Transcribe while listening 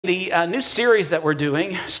The new series that we're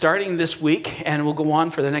doing, starting this week, and will go on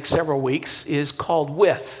for the next several weeks, is called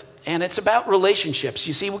With. And it's about relationships.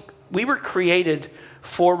 You see, we were created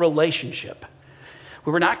for relationship.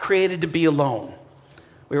 We were not created to be alone.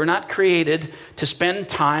 We were not created to spend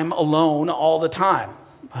time alone all the time.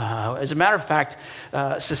 As a matter of fact,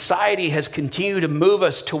 society has continued to move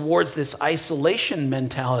us towards this isolation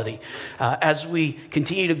mentality. As we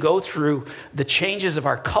continue to go through the changes of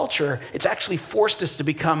our culture, it's actually forced us to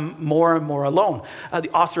become more and more alone. The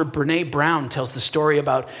author Brene Brown tells the story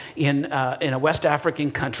about in a West African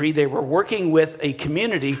country, they were working with a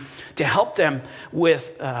community to help them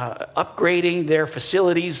with upgrading their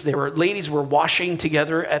facilities. Ladies were washing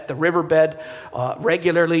together at the riverbed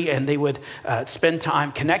regularly, and they would spend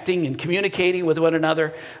time connecting and communicating with one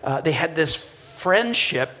another. They had this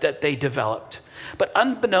friendship that they developed. But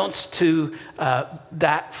unbeknownst to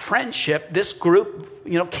that friendship, this group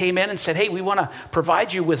came in and said, hey, we want to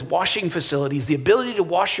provide you with washing facilities, the ability to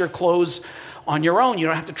wash your clothes on your own. You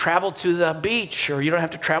don't have to travel to the beach, or you don't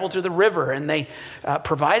have to travel to the river. And they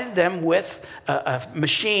provided them with a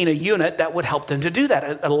machine, a unit that would help them to do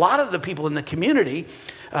that. A lot of the people in the community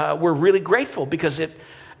were really grateful because it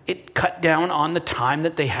cut down on the time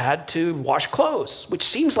that they had to wash clothes, which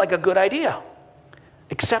seems like a good idea,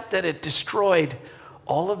 except that it destroyed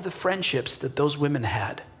all of the friendships that those women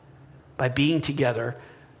had by being together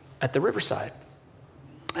at the riverside.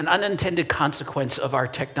 An unintended consequence of our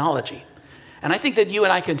technology. And I think that you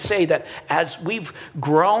and I can say that as we've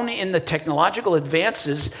grown in the technological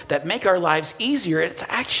advances that make our lives easier, it's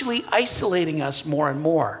actually isolating us more and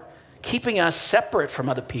more, keeping us separate from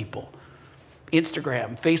other people.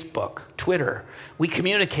 Instagram, Facebook, Twitter, we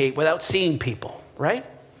communicate without seeing people, right?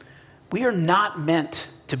 We are not meant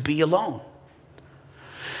to be alone.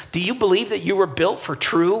 Do you believe that you were built for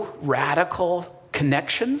true, radical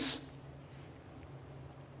connections?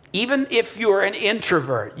 Even if you're an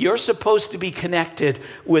introvert, you're supposed to be connected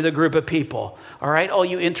with a group of people. All right, all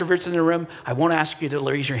you introverts in the room, I won't ask you to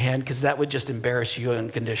raise your hand because that would just embarrass you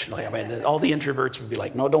unconditionally. I mean, all the introverts would be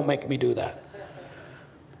like, no, don't make me do that.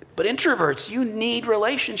 But introverts, you need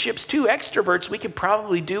relationships too. Extroverts, we could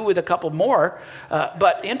probably do with a couple more.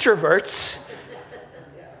 But introverts,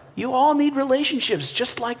 you all need relationships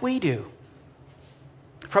just like we do.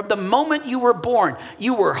 From the moment you were born,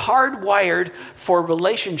 you were hardwired for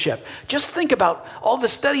relationship. Just think about all the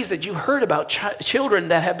studies that you've heard about children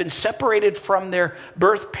that have been separated from their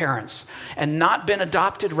birth parents and not been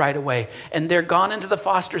adopted right away. And they're gone into the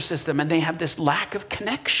foster system and they have this lack of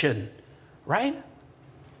connection, right?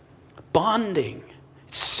 Bonding.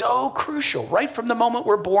 It's so crucial, right from the moment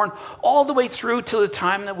we're born all the way through to the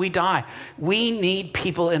time that we die. We need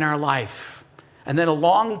people in our life. And then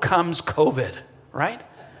along comes COVID, right?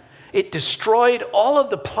 It destroyed all of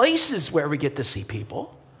the places where we get to see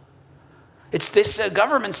people. It's this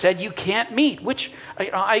government said you can't meet, which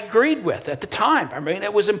I agreed with at the time. I mean,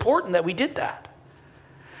 it was important that we did that.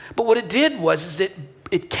 But what it did was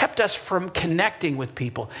it kept us from connecting with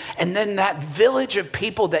people. And then that village of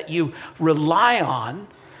people that you rely on,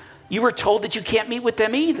 you were told that you can't meet with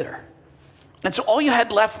them either. And so all you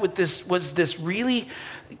had left with this was this really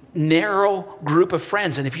narrow group of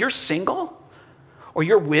friends. And if you're single, or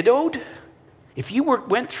you're widowed, if you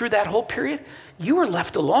went through that whole period, you were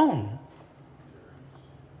left alone.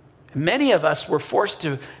 Many of us were forced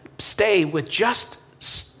to stay with just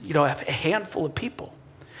a handful of people.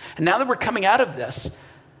 And now that we're coming out of this,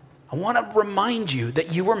 I want to remind you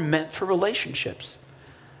that you were meant for relationships.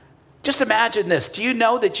 Just imagine this. Do you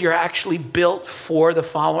know that you're actually built for the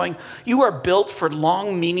following? You are built for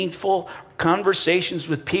long, meaningful conversations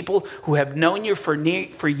with people who have known you for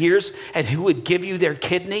years and who would give you their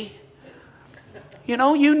kidney.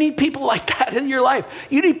 You need people like that in your life.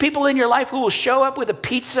 You need people in your life who will show up with a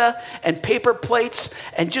pizza and paper plates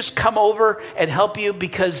and just come over and help you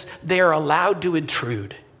because they are allowed to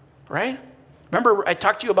intrude, right? Remember, I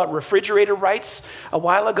talked to you about refrigerator rights a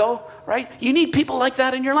while ago, right? You need people like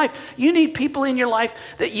that in your life. You need people in your life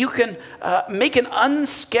that you can make an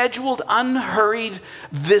unscheduled, unhurried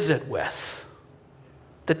visit with.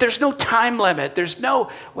 That there's no time limit. There's no,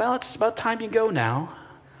 it's about time you go now,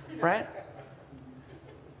 right?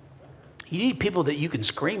 You need people that you can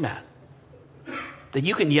scream at, that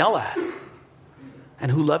you can yell at, and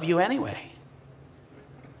who love you anyway.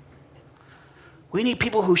 We need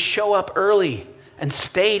people who show up early and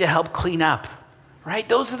stay to help clean up, right?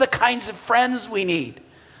 Those are the kinds of friends we need.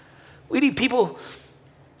 We need people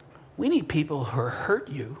who hurt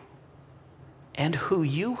you and who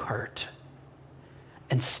you hurt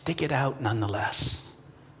and stick it out nonetheless.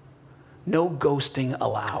 No ghosting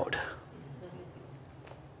allowed.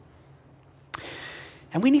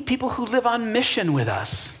 And we need people who live on mission with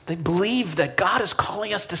us. They believe that God is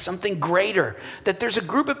calling us to something greater, that there's a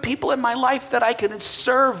group of people in my life that I can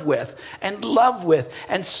serve with and love with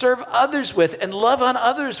and serve others with and love on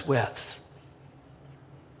others with.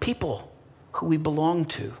 People who we belong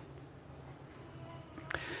to.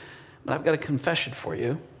 But I've got a confession for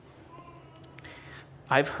you.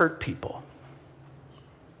 I've hurt people.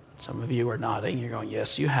 Some of you are nodding. You're going,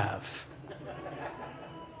 yes, you have.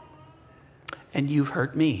 And you've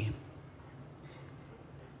hurt me.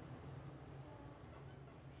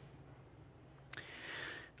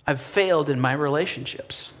 I've failed in my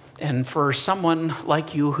relationships. And for someone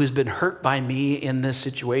like you who's been hurt by me in this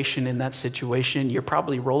situation, in that situation, you're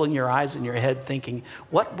probably rolling your eyes in your head thinking,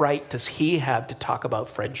 what right does he have to talk about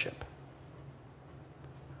friendship?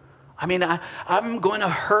 I mean, I'm going to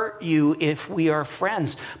hurt you if we are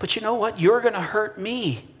friends. But you know what? You're going to hurt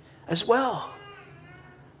me as well.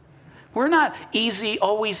 We're not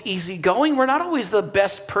always easygoing. We're not always the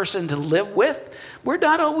best person to live with. We're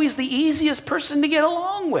not always the easiest person to get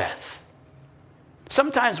along with.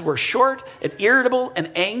 Sometimes we're short and irritable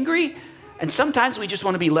and angry, and sometimes we just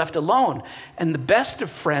want to be left alone. And the best of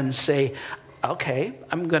friends say, okay,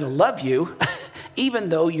 I'm going to love you, even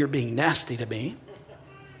though you're being nasty to me.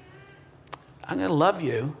 I'm going to love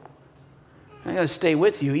you. I'm going to stay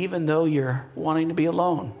with you, even though you're wanting to be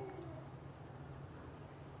alone.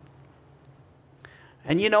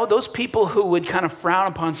 And you know, those people who would kind of frown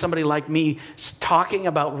upon somebody like me talking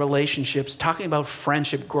about relationships, talking about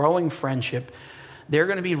friendship, growing friendship, they're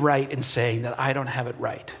going to be right in saying that I don't have it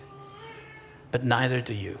right. But neither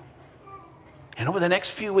do you. And over the next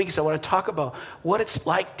few weeks, I want to talk about what it's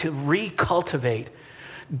like to recultivate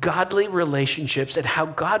godly relationships and how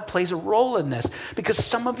God plays a role in this. Because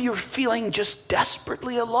some of you are feeling just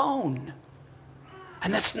desperately alone.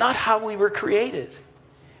 And that's not how we were created.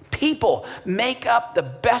 People make up the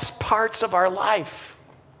best parts of our life.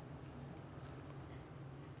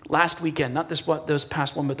 Last weekend, not this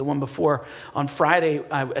past one, but the one before, on Friday,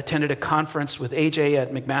 I attended a conference with AJ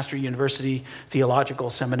at McMaster University Theological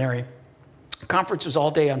Seminary. The conference was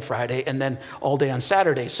all day on Friday and then all day on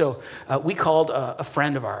Saturday. So we called a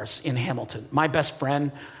friend of ours in Hamilton, my best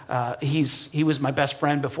friend. He was my best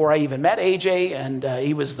friend before I even met AJ, and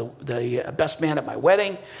he was the best man at my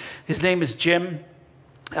wedding. His name is Jim.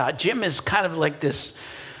 Jim is kind of like this,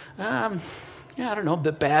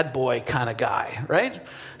 the bad boy kind of guy, right?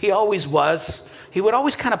 He always was. He would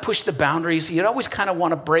always kind of push the boundaries. He'd always kind of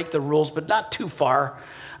want to break the rules, but not too far.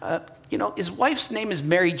 His wife's name is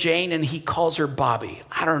Mary Jane, and he calls her Bobby.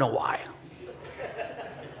 I don't know why.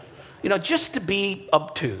 Just to be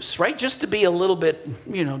obtuse, right? Just to be a little bit,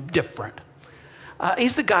 different.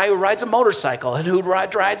 He's the guy who rides a motorcycle and who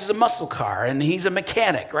drives a muscle car, and he's a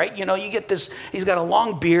mechanic, right? You get this, he's got a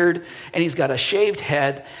long beard and he's got a shaved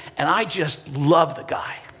head, and I just love the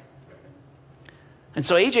guy. And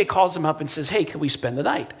so AJ calls him up and says, hey, can we spend the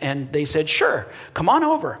night? And they said, sure, come on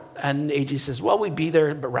over. And AJ says, well, we'd be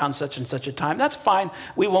there around such and such a time. That's fine.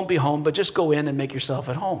 We won't be home, but just go in and make yourself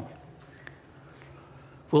at home.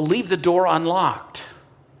 We'll leave the door unlocked.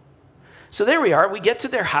 So there we are. We get to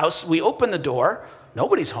their house. We open the door.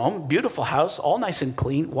 Nobody's home. Beautiful house, all nice and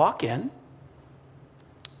clean. Walk in,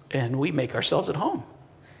 and we make ourselves at home.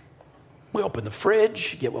 We open the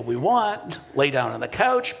fridge, get what we want, lay down on the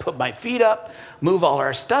couch, put my feet up, move all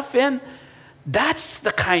our stuff in. That's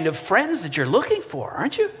the kind of friends that you're looking for,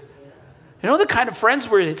 aren't you? The kind of friends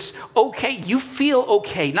where it's okay, you feel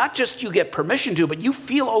okay. Not just you get permission to, but you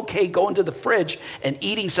feel okay going to the fridge and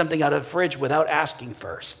eating something out of the fridge without asking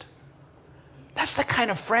first. That's the kind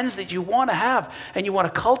of friends that you want to have and you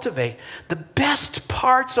want to cultivate. The best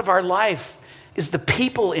parts of our life is the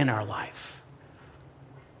people in our life.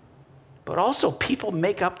 But also, people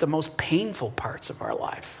make up the most painful parts of our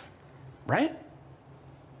life, right?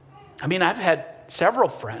 I mean, I've had several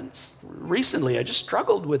friends. Recently, I just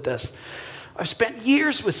struggled with this. I've spent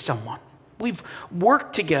years with someone. We've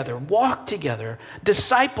worked together, walked together,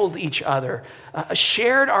 discipled each other,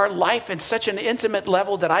 shared our life in such an intimate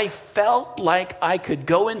level that I felt like I could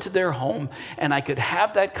go into their home and I could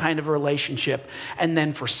have that kind of relationship. And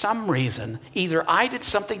then for some reason, either I did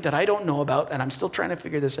something that I don't know about, and I'm still trying to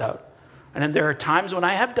figure this out. And then there are times when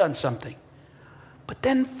I have done something. But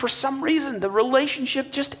then for some reason, the relationship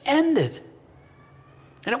just ended.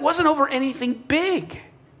 And it wasn't over anything big.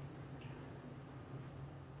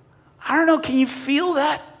 I don't know, can you feel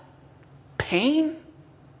that pain?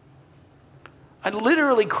 I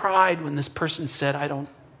literally cried when this person said, I don't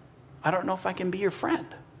know if I can be your friend.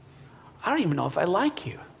 I don't even know if I like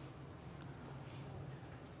you.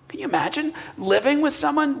 Can you imagine living with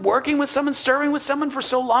someone, working with someone, serving with someone for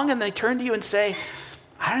so long, and they turn to you and say,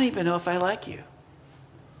 I don't even know if I like you.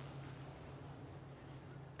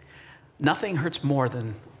 Nothing hurts more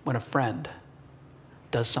than when a friend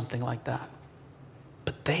does something like that.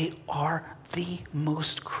 But they are the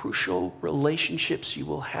most crucial relationships you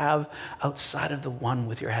will have outside of the one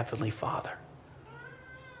with your Heavenly Father.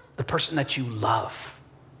 The person that you love,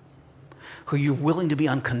 who you're willing to be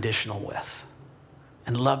unconditional with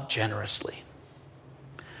and love generously.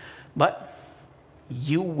 But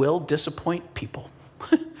you will disappoint people.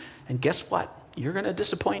 And guess what? You're going to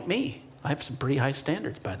disappoint me. I have some pretty high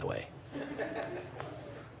standards, by the way.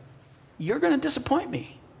 You're going to disappoint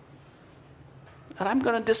me. And I'm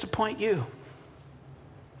going to disappoint you.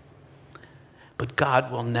 But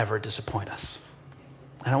God will never disappoint us.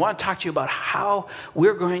 And I want to talk to you about how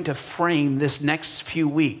we're going to frame this next few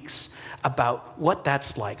weeks about what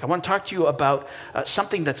that's like. I want to talk to you about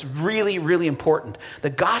something that's really, really important.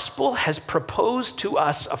 The gospel has proposed to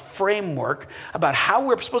us a framework about how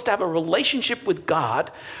we're supposed to have a relationship with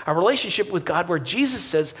God where Jesus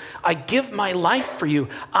says, I give my life for you.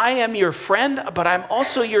 I am your friend, but I'm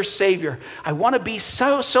also your Savior. I want to be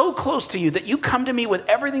so close to you that you come to me with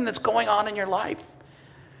everything that's going on in your life.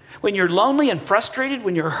 When you're lonely and frustrated,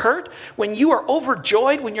 when you're hurt, when you are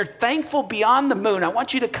overjoyed, when you're thankful beyond the moon, I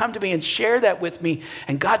want you to come to me and share that with me.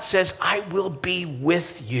 And God says, I will be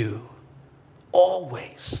with you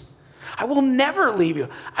always. I will never leave you.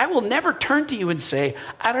 I will never turn to you and say,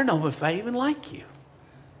 I don't know if I even like you.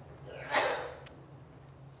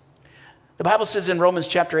 The Bible says in Romans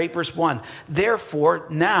chapter 8, verse 1, therefore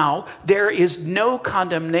now there is no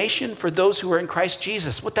condemnation for those who are in Christ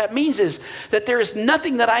Jesus. What that means is that there is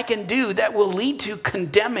nothing that I can do that will lead to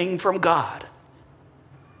condemning from God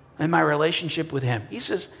in my relationship with him. He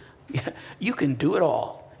says, yeah, you can do it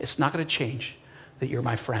all. It's not going to change that you're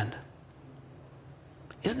my friend.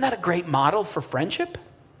 Isn't that a great model for friendship?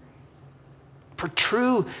 For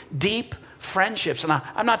true, deep friendships. And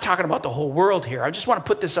I'm not talking about the whole world here. I just want to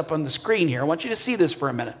put this up on the screen here. I want you to see this for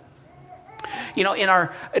a minute. You know, in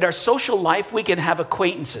our social life, we can have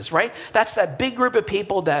acquaintances, right? That's that big group of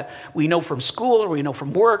people that we know from school or we know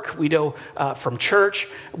from work, we know from church.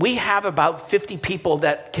 We have about 50 people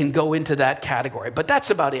that can go into that category, but that's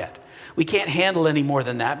about it. We can't handle any more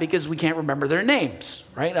than that because we can't remember their names,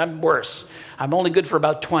 right? I'm worse. I'm only good for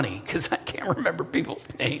about 20 because I can't remember people's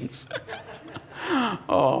names.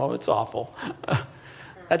 Oh, it's awful.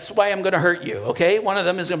 That's why I'm going to hurt you, okay? One of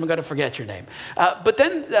them is I'm going to forget your name. But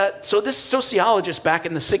then, so this sociologist back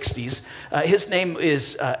in the 60s, his name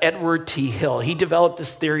is Edward T. Hill. He developed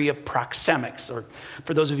this theory of proxemics, or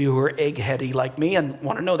for those of you who are eggheady like me and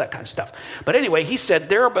want to know that kind of stuff. But anyway, he said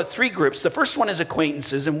there are about 3 groups. The first one is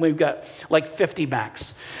acquaintances, and we've got like 50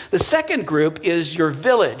 max. The second group is your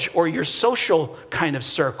village or your social kind of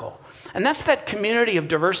circle. And that's that community of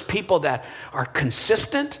diverse people that are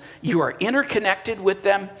consistent, you are interconnected with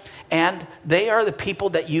them, and they are the people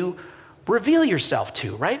that you reveal yourself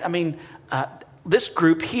to, right? I mean, this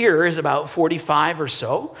group here is about 45 or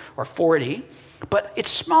so, or 40, but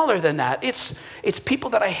it's smaller than that. It's people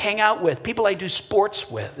that I hang out with, people I do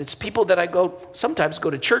sports with. It's people that I sometimes go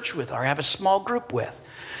to church with or have a small group with.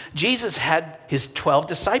 Jesus had his 12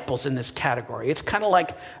 disciples in this category. It's kind of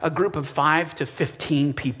like a group of 5 to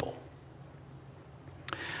 15 people.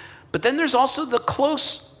 But then there's also the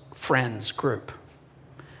close friends group.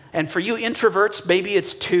 And for you introverts, maybe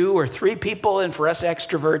it's 2 or 3 people. And for us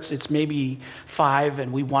extroverts, it's maybe 5,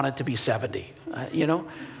 and we want it to be 70,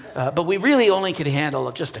 But we really only can handle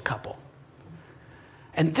just a couple.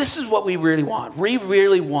 And this is what we really want. We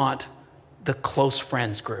really want the close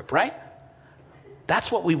friends group, right? That's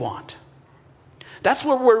what we want. That's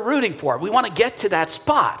what we're rooting for. We want to get to that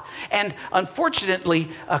spot. And unfortunately,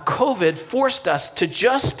 COVID forced us to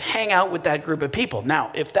just hang out with that group of people.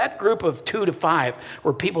 Now, if that group of 2 to 5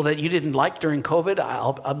 were people that you didn't like during COVID,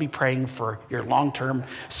 I'll be praying for your long-term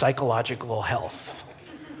psychological health.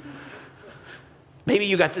 Maybe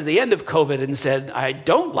you got to the end of COVID and said, I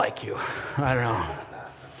don't like you. I don't know.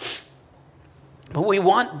 But we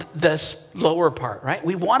want this lower part, right?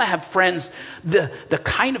 We want to have friends, the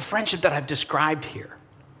kind of friendship that I've described here.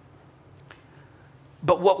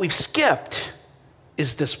 But what we've skipped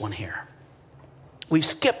is this one here. We've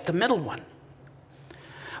skipped the middle one.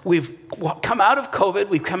 We've come out of COVID.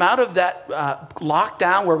 We've come out of that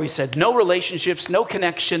lockdown where we said no relationships, no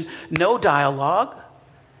connection, no dialogue.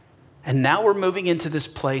 And now we're moving into this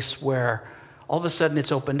place where all of a sudden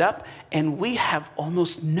it's opened up and we have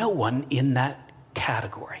almost no one in that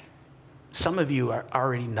category. Some of you are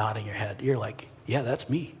already nodding your head. You're like, yeah, that's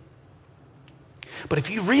me. But if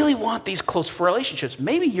you really want these close relationships,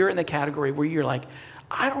 maybe you're in the category where you're like,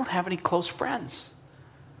 I don't have any close friends.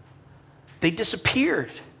 They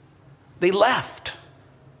disappeared. They left.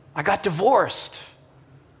 I got divorced.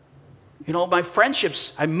 You know, my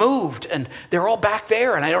friendships, I moved, and they're all back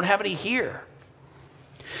there, and I don't have any here.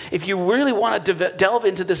 If you really want to delve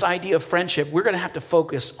into this idea of friendship, we're going to have to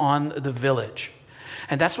focus on the village.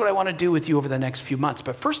 And that's what I want to do with you over the next few months.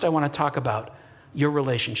 But first, I want to talk about your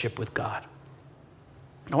relationship with God.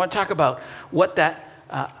 I want to talk about what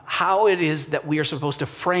how it is that we are supposed to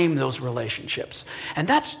frame those relationships. And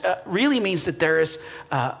that really means that there is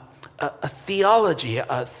a theology,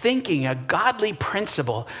 a thinking, a godly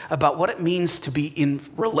principle about what it means to be in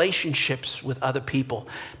relationships with other people,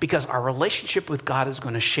 because our relationship with God is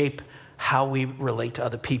going to shape how we relate to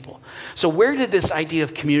other people. So where did this idea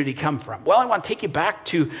of community come from? Well, I want to take you back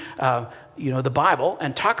to the Bible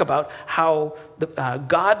and talk about how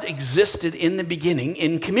God existed in the beginning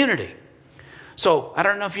in community. So I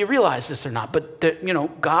don't know if you realize this or not, but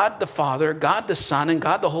God the Father, God the Son, and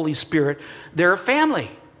God the Holy Spirit, they're a family.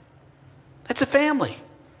 It's a family.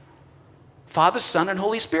 Father, Son, and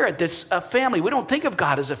Holy Spirit. That's a family. We don't think of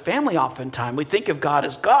God as a family oftentimes. We think of God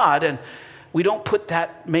as God, and we don't put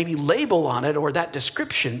that maybe label on it or that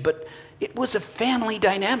description, but it was a family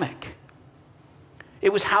dynamic.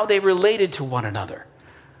 It was how they related to one another.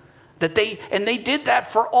 They did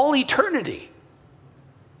that for all eternity.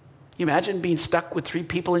 You imagine being stuck with 3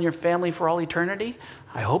 people in your family for all eternity?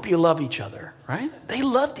 I hope you love each other, right? They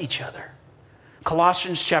loved each other.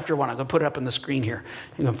 Colossians chapter 1, I'm going to put it up on the screen here.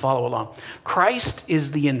 You can follow along. Christ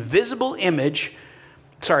is the visible image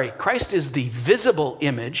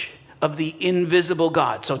of the invisible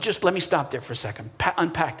God. So just let me stop there for a second.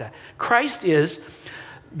 Unpack that. Christ is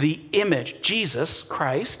the image. Jesus,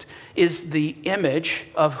 Christ, is the image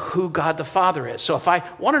of who God the Father is. So if I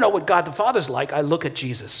want to know what God the Father is like, I look at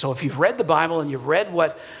Jesus. So if you've read the Bible and you've read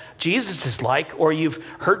what Jesus is like, or you've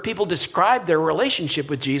heard people describe their relationship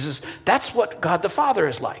with Jesus, that's what God the Father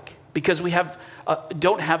is like, because we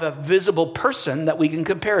don't have a visible person that we can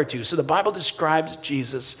compare it to. So the Bible describes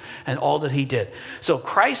Jesus and all that he did. So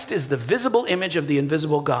Christ is the visible image of the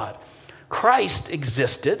invisible God. Christ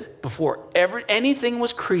existed before anything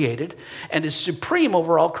was created and is supreme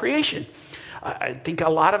over all creation. I think a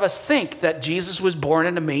lot of us think that Jesus was born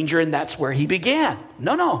in a manger and that's where he began.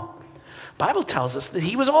 No. Bible tells us that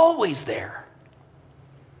he was always there.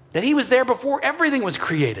 That he was there before everything was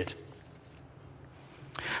created.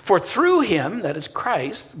 For through him, that is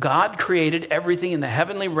Christ, God created everything in the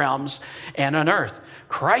heavenly realms and on earth.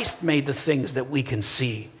 Christ made the things that we can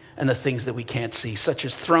see and the things that we can't see, such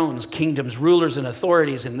as thrones, kingdoms, rulers, and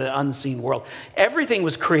authorities in the unseen world. Everything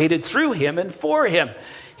was created through him and for him.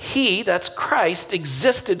 He, that's Christ,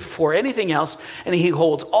 existed before anything else, and he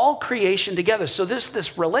holds all creation together. So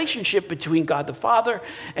this relationship between God the Father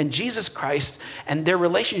and Jesus Christ, and their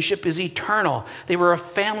relationship is eternal. They were a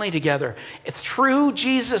family together. Through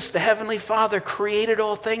Jesus, the Heavenly Father created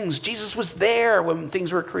all things. Jesus was there when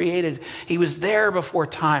things were created. He was there before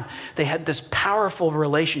time. They had this powerful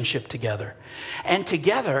relationship together. And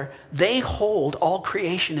together, they hold all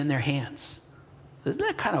creation in their hands. Isn't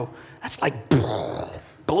that that's like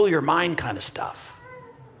blow your mind kind of stuff.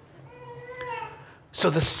 So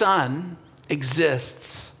the Son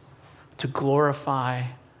exists to glorify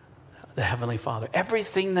the Heavenly Father.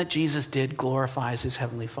 Everything that Jesus did glorifies his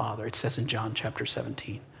Heavenly Father, it says in John chapter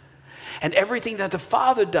 17. And everything that the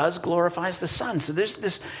Father does glorifies the Son. So there's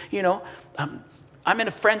this, I'm in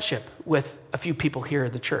a friendship with a few people here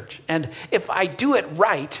at the church. And if I do it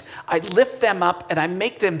right, I lift them up and I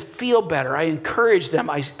make them feel better. I encourage them.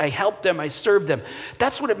 I help them. I serve them.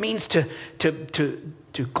 That's what it means to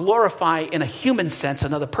glorify in a human sense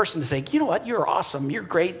another person, to say, you know what, you're awesome. You're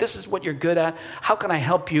great. This is what you're good at. How can I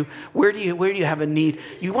help you? Where do you have a need?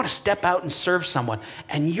 You want to step out and serve someone.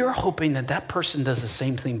 And you're hoping that person does the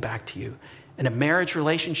same thing back to you. In a marriage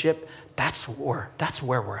relationship, that's where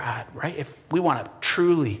we're at, right? If we want a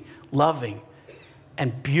truly loving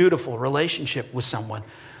and beautiful relationship with someone,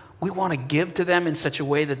 we want to give to them in such a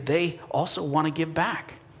way that they also want to give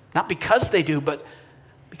back. Not because they do, but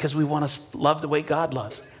because we want to love the way God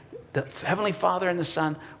loves. The Heavenly Father and the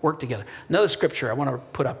Son work together. Another scripture I want to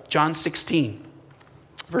put up, John 16,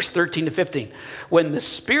 verse 13 to 15. When the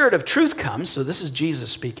Spirit of truth comes, so this is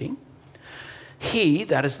Jesus speaking, he,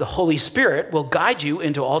 that is the Holy Spirit, will guide you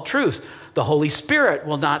into all truth. The Holy Spirit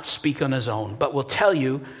will not speak on his own, but will tell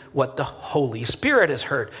you what the Holy Spirit has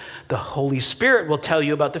heard. The Holy Spirit will tell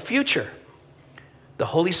you about the future. The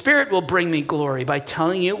Holy Spirit will bring me glory by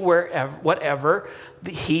telling you whatever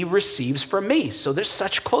he receives from me. So there's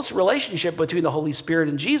such close relationship between the Holy Spirit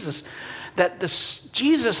and Jesus that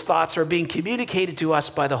Jesus' thoughts are being communicated to us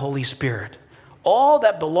by the Holy Spirit. All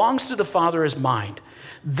that belongs to the Father is mine.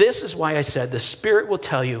 This is why I said the Spirit will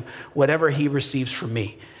tell you whatever he receives from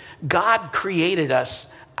me. God created us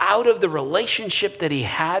out of the relationship that he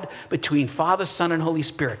had between Father, Son, and Holy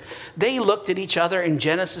Spirit. They looked at each other in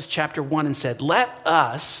Genesis chapter 1 and said, let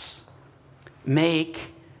us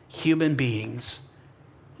make human beings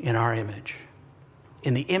in our image.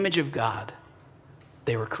 In the image of God,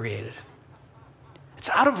 they were created. It's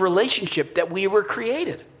out of relationship that we were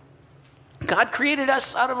created. God created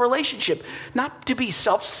us out of relationship, not to be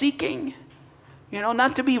self-seeking,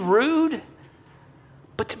 not to be rude,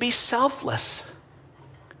 but to be selfless,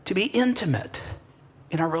 to be intimate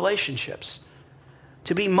in our relationships,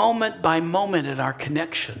 to be moment by moment in our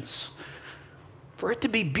connections, for it to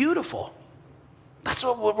be beautiful. That's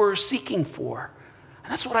what we're seeking for.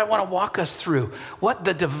 And that's what I want to walk us through. What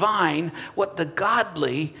the divine, what the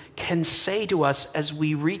godly can say to us as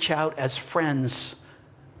we reach out as friends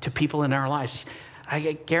to people in our lives.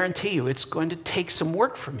 I guarantee you it's going to take some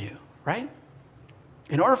work from you, right?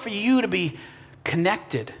 In order for you to be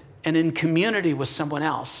connected and in community with someone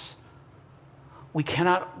else, we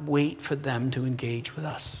cannot wait for them to engage with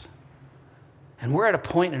us. And we're at a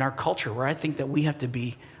point in our culture where I think that we have to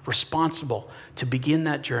be responsible to begin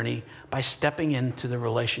that journey by stepping into the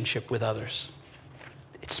relationship with others.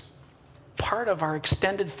 It's part of our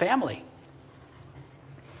extended family.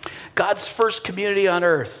 God's first community on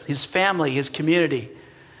earth, his family, his community,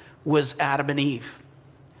 was Adam and Eve.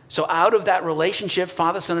 So out of that relationship,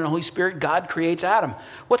 Father, Son, and Holy Spirit, God creates Adam.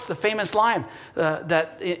 What's the famous line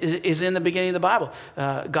that is in the beginning of the Bible?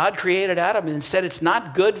 God created Adam and said it's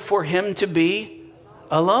not good for him to be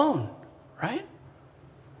alone, right?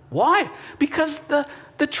 Why? Because the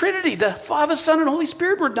Trinity, the Father, Son, and Holy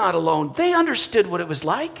Spirit were not alone. They understood what it was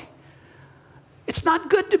like. It's not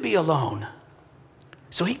good to be alone.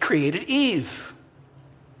 So he created Eve.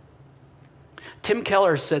 Tim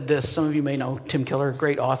Keller said this. Some of you may know Tim Keller, a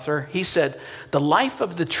great author. He said, the life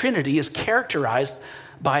of the Trinity is characterized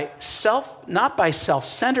by not by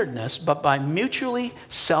self-centeredness, but by mutually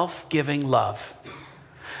self-giving love.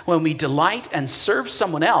 When we delight and serve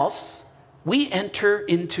someone else, we enter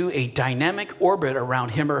into a dynamic orbit around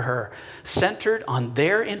him or her, centered on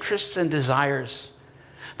their interests and desires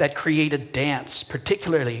that create a dance,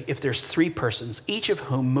 particularly if there's three persons, each of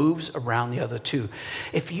whom moves around the other two.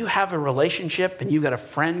 If you have a relationship and you've got a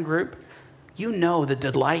friend group, you know the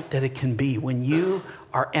delight that it can be when you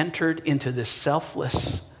are entered into this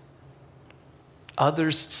selfless,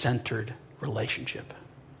 others-centered relationship.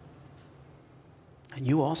 And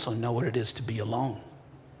you also know what it is to be alone.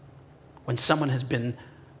 When someone has been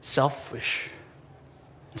selfish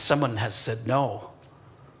and someone has said no,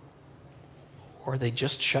 or they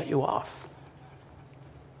just shut you off.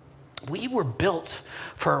 We were built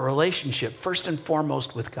for a relationship, first and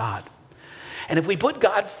foremost, with God. And if we put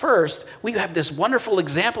God first, we have this wonderful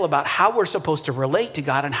example about how we're supposed to relate to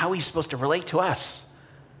God and how he's supposed to relate to us.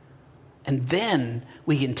 And then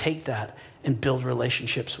we can take that and build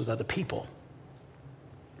relationships with other people.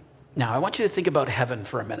 Now, I want you to think about heaven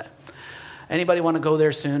for a minute. Anybody want to go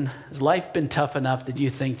there soon? Has life been tough enough that you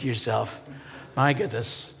think to yourself, my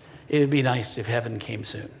goodness, it would be nice if heaven came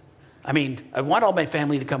soon. I mean, I want all my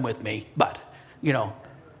family to come with me, but,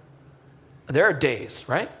 there are days,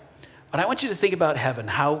 right? But I want you to think about heaven,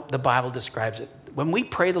 how the Bible describes it. When we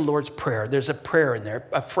pray the Lord's Prayer, there's a prayer in there,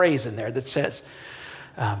 a phrase in there that says,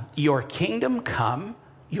 your kingdom come,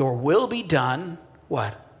 your will be done,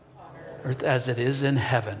 what? On earth as it is in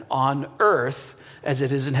heaven. On earth as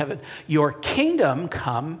it is in heaven. Your kingdom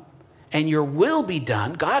come and your will be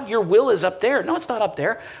done. God, your will is up there. No, it's not up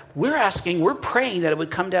there. We're praying that it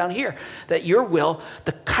would come down here. That your will,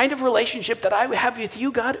 the kind of relationship that I have with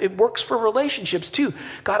you, God, it works for relationships too.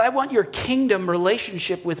 God, I want your kingdom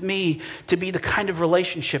relationship with me to be the kind of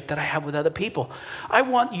relationship that I have with other people. I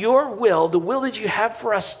want your will, the will that you have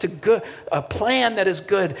for us a plan that is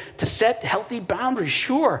good, to set healthy boundaries,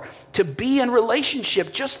 sure, to be in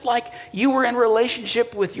relationship, just like you were in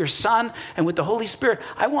relationship with your Son and with the Holy Spirit.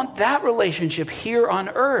 I want that relationship here on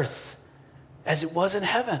earth as it was in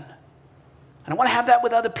heaven. And I want to have that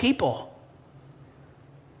with other people.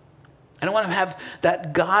 And I want to have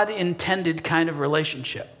that God-intended kind of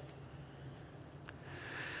relationship.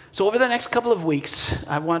 So over the next couple of weeks,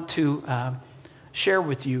 I want to share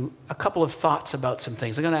with you a couple of thoughts about some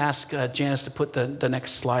things. I'm going to ask Janice to put the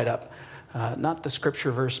next slide up. Not the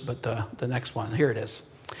scripture verse, but the next one. Here it is.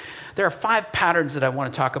 There are 5 patterns that I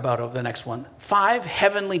want to talk about over the next one. 5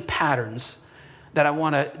 heavenly patterns that I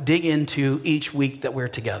want to dig into each week that we're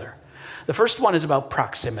together. The first one is about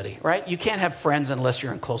proximity, right? You can't have friends unless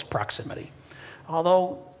you're in close proximity.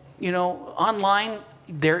 Although, online,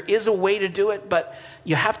 there is a way to do it, but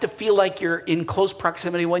you have to feel like you're in close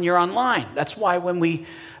proximity when you're online. That's why when we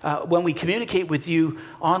communicate with you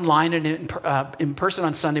online and in person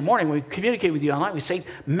on Sunday morning, when we communicate with you online, we say,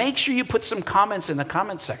 make sure you put some comments in the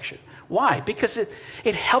comment section. Why? Because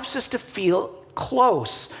it helps us to feel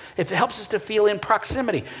close. It helps us to feel in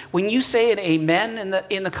proximity. When you say an amen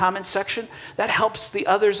in the comment section, that helps the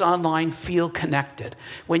others online feel connected.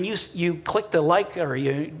 When you click the like or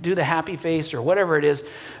you do the happy face or whatever it is,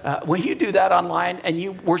 when you do that online and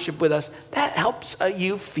you worship with us, that helps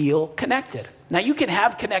you feel connected. Now, you can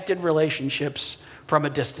have connected relationships from a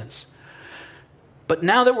distance. But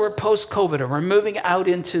now that we're post-COVID and we're moving out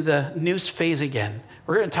into the new phase again,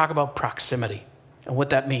 we're going to talk about proximity and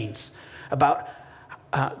what that means, about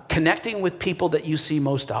connecting with people that you see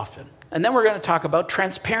most often. And then we're going to talk about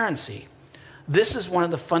transparency. This is one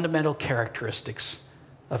of the fundamental characteristics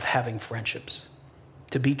of having friendships,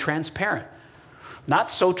 to be transparent. Not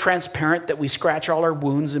so transparent that we scratch all our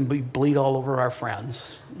wounds and we bleed all over our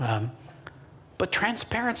friends, but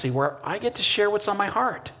transparency where I get to share what's on my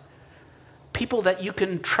heart. People that you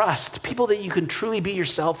can trust, people that you can truly be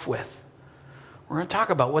yourself with. We're going to talk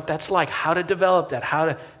about what that's like, how to develop that, how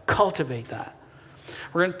to cultivate that.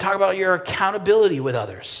 We're going to talk about your accountability with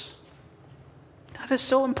others. That is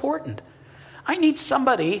so important. I need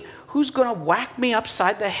somebody who's going to whack me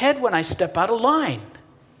upside the head when I step out of line.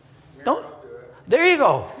 There you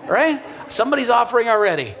go, right? Somebody's offering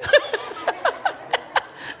already.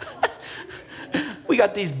 We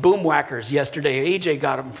got these boom whackers yesterday. AJ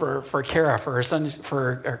got them for Kara, for her son,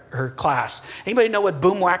 for her class. Anybody know what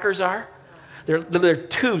boom whackers are? They're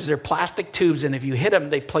tubes, they're plastic tubes, and if you hit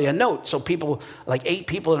them, they play a note. So people, like 8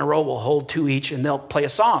 people in a row will hold 2 each, and they'll play a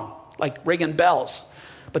song, like ringing bells.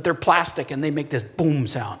 But they're plastic, and they make this boom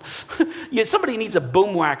sound. Yeah, somebody needs a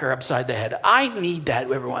boom whacker upside the head. I need that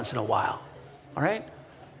every once in a while, all right?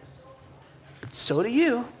 But so do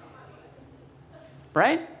you,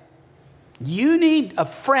 right? You need a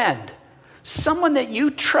friend, someone that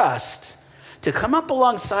you trust, to come up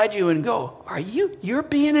alongside you and go, you're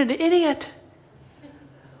being an idiot.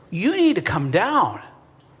 You need to come down.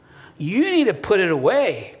 You need to put it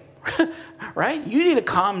away, right? You need to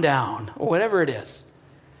calm down, or whatever it is.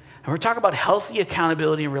 And we're talking about healthy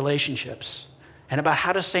accountability in relationships and about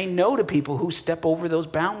how to say no to people who step over those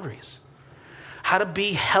boundaries. How to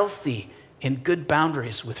be healthy in good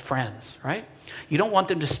boundaries with friends, right? You don't want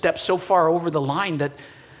them to step so far over the line that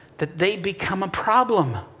they become a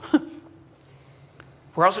problem.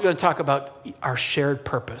 We're also going to talk about our shared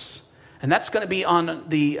purpose. And that's going to be on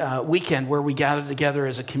the weekend where we gather together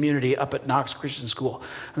as a community up at Knox Christian School.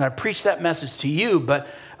 I'm going to preach that message to you, but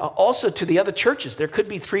also to the other churches. There could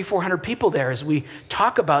be 300-400 people there as we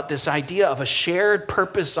talk about this idea of a shared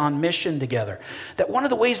purpose on mission together. That one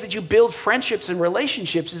of the ways that you build friendships and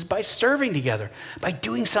relationships is by serving together, by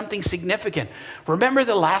doing something significant. Remember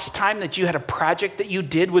the last time that you had a project that you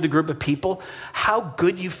did with a group of people? How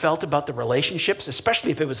good you felt about the relationships,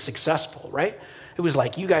 especially if it was successful, right? It was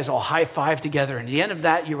like you guys all high-fived together, and at the end of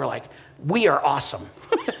that, you were like, we are awesome.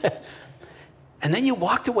 And then you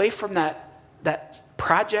walked away from that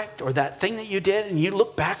project or that thing that you did, and you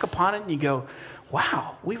look back upon it, and you go,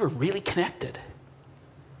 wow, we were really connected.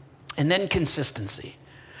 And then consistency.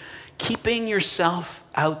 Keeping yourself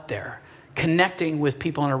out there, connecting with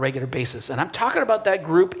people on a regular basis. And I'm talking about that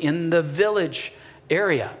group in the village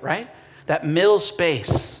area, right? That middle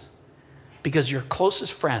space, because your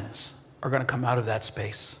closest friends are going to come out of that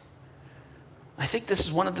space. I think this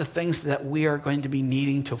is one of the things that we are going to be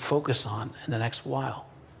needing to focus on in the next while.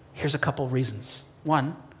 Here's a couple of reasons.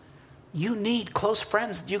 One, you need close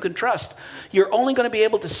friends that you can trust. You're only going to be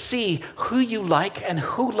able to see who you like and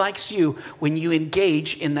who likes you when you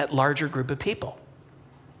engage in that larger group of people.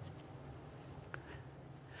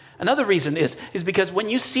 Another reason is because when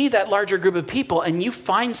you see that larger group of people and you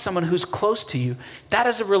find someone who's close to you, that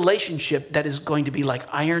is a relationship that is going to be like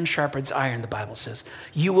iron sharpens iron, the Bible says.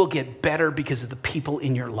 You will get better because of the people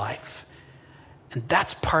in your life. And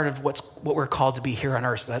that's part of what we're called to be here on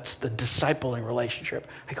earth. That's the discipling relationship.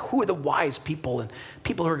 Like, who are the wise people and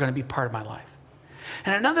people who are going to be part of my life?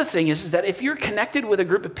 And another thing is that if you're connected with a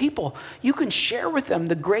group of people, you can share with them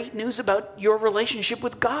the great news about your relationship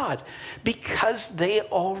with God because they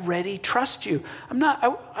already trust you.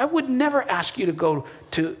 I would never ask you to go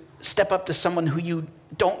to step up to someone who you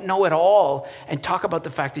don't know at all and talk about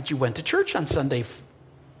the fact that you went to church on Sunday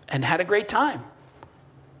and had a great time.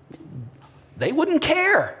 They wouldn't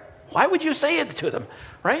care. Why would you say it to them,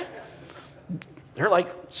 right? They're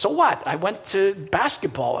like, so what? I went to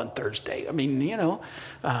basketball on Thursday. I mean,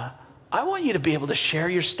 I want you to be able to share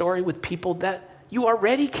your story with people that you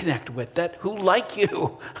already connect with, that who like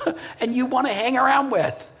you and you want to hang around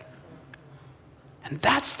with. And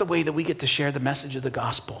that's the way that we get to share the message of the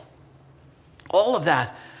gospel. All of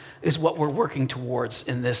that is what we're working towards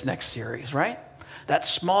in this next series, right? That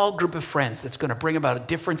small group of friends that's going to bring about a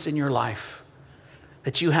difference in your life.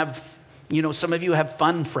 That you have, some of you have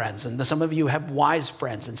fun friends, and some of you have wise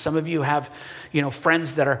friends, and some of you have,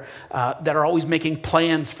 friends that are always making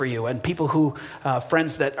plans for you, and people who,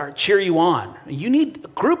 friends that are cheer you on. You need a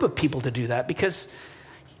group of people to do that, because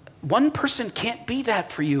one person can't be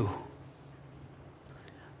that for you.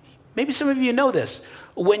 Maybe some of you know this.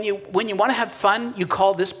 When you want to have fun, you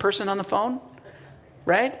call this person on the phone,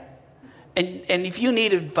 right? And if you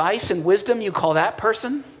need advice and wisdom, you call that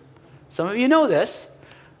person. Some of you know this,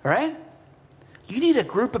 right? You need a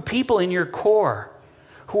group of people in your core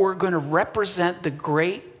who are going to represent the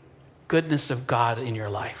great goodness of God in your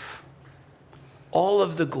life. All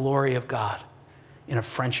of the glory of God in a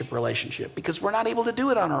friendship relationship, because we're not able to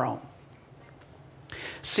do it on our own.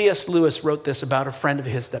 C.S. Lewis wrote this about a friend of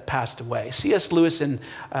his that passed away. C.S. Lewis and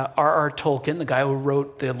R.R. Tolkien, the guy who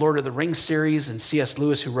wrote the Lord of the Rings series, and C.S.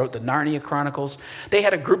 Lewis, who wrote the Narnia Chronicles, they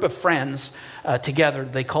had a group of friends together.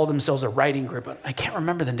 They called themselves a writing group. I can't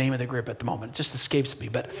remember the name of the group at the moment. It just escapes me.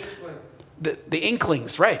 But the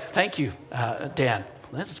Inklings, right. Thank you, Dan.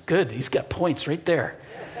 That's good. He's got points right there.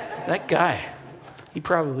 That guy, he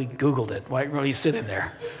probably Googled it while he's sitting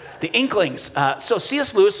there. The Inklings. So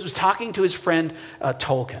C.S. Lewis was talking to his friend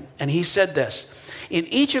Tolkien, and he said this: in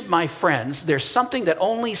each of my friends, there's something that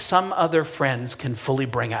only some other friends can fully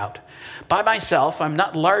bring out. By myself, I'm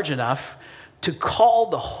not large enough to call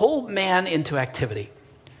the whole man into activity.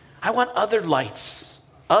 I want other lights,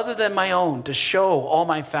 other than my own, to show all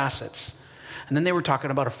my facets. And then they were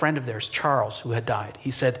talking about a friend of theirs, Charles, who had died.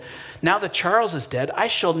 He said, now that Charles is dead, I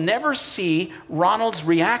shall never see Ronald's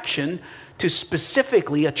reaction to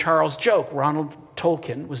specifically a Charles joke. Ronald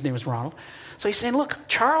Tolkien, his name was Ronald. So he's saying, look,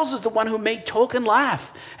 Charles is the one who made Tolkien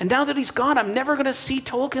laugh. And now that he's gone, I'm never going to see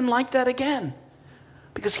Tolkien like that again.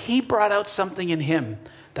 Because he brought out something in him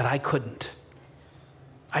that I couldn't.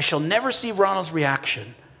 I shall never see Ronald's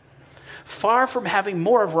reaction. Far from having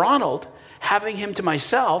more of Ronald, having him to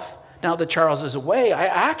myself, now that Charles is away, I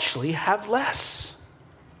actually have less.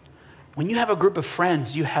 When you have a group of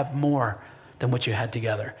friends, you have more than what you had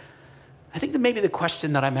together. I think that maybe the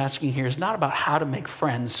question that I'm asking here is not about how to make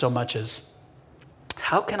friends so much as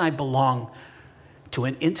how can I belong to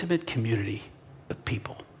an intimate community of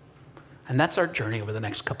people? And that's our journey over the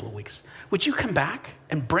next couple of weeks. Would you come back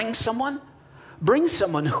and bring someone? Bring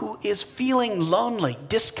someone who is feeling lonely,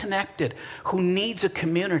 disconnected, who needs a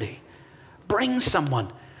community. Bring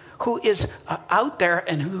someone who is out there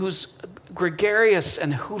and who's gregarious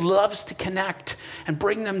and who loves to connect, and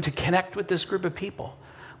bring them to connect with this group of people.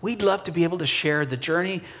 We'd love to be able to share the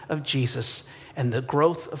journey of Jesus and the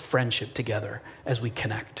growth of friendship together as we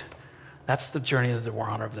connect. That's the journey that we're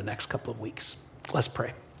on over the next couple of weeks. Let's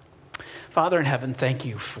pray. Father in heaven, thank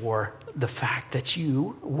you for the fact that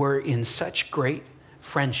you were in such great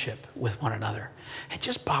friendship with one another. It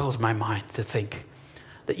just boggles my mind to think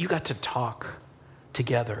that you got to talk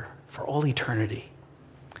together for all eternity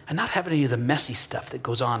and not have any of the messy stuff that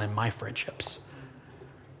goes on in my friendships.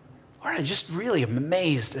 Lord, I just really am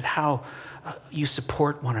amazed at how you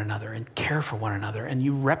support one another and care for one another, and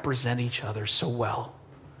you represent each other so well.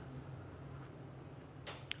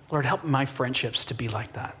 Lord, help my friendships to be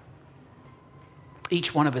like that.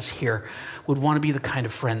 Each one of us here would want to be the kind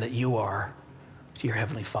of friend that you are to your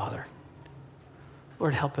Heavenly Father.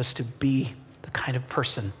 Lord, help us to be the kind of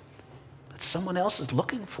person that someone else is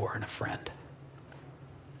looking for in a friend.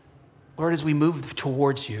 Lord, as we move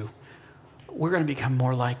towards you, we're going to become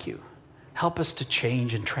more like you. Help us to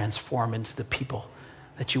change and transform into the people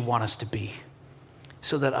that you want us to be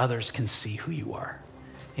so that others can see who you are.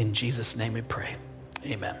 In Jesus' name we pray.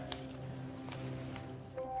 Amen.